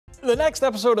The next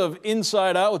episode of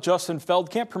Inside Out with Justin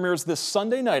Feldkamp premieres this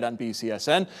Sunday night on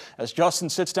BCSN as Justin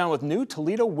sits down with new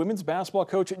Toledo women's basketball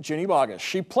coach Ginny Boggess.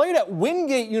 She played at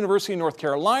Wingate University in North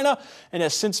Carolina and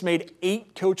has since made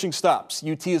 8 coaching stops.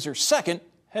 UT is her second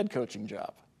head coaching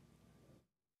job.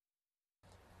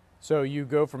 So you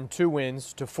go from 2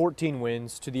 wins to 14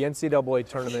 wins to the NCAA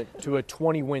tournament to a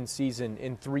 20-win season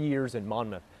in 3 years in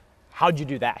Monmouth. How'd you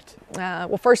do that?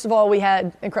 Well, first of all, we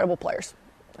had incredible players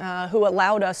who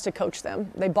allowed us to coach them.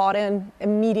 They bought in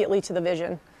immediately to the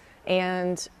vision,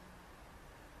 and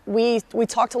we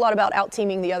talked a lot about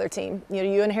out-teaming the other team. You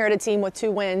know, you inherit a team with 2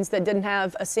 wins that didn't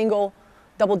have a single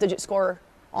double-digit scorer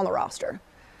on the roster.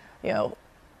 You know,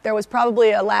 there was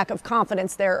probably a lack of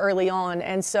confidence there early on,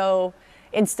 and so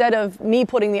instead of me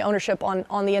putting the ownership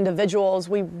on the individuals,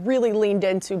 we really leaned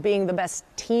into being the best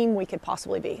team we could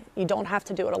possibly be. You don't have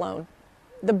to do it alone.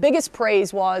 The biggest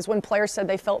praise was when players said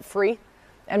they felt free,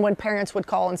 and when parents would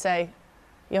call and say,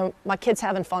 you know, my kid's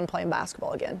having fun playing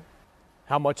basketball again.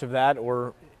 How much of that,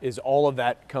 or is all of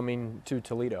that coming to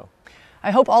Toledo?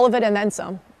 I hope all of it and then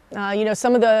some. You know,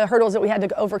 some of the hurdles that we had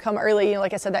to overcome early, you know,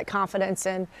 like I said, that confidence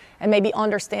and maybe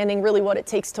understanding really what it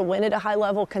takes to win at a high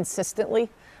level consistently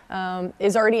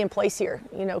is already in place here.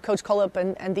 You know, Coach Cullip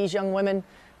and these young women,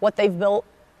 what they've built,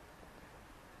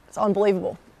 it's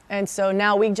unbelievable. And so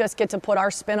now we just get to put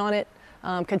our spin on it,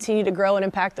 continue to grow and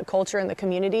impact the culture and the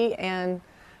community, and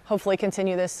hopefully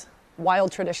continue this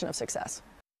wild tradition of success.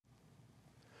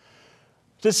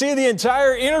 To see the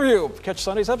entire interview, catch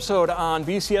Sunday's episode on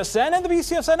BCSN and the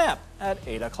BCSN app at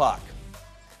 8 o'clock.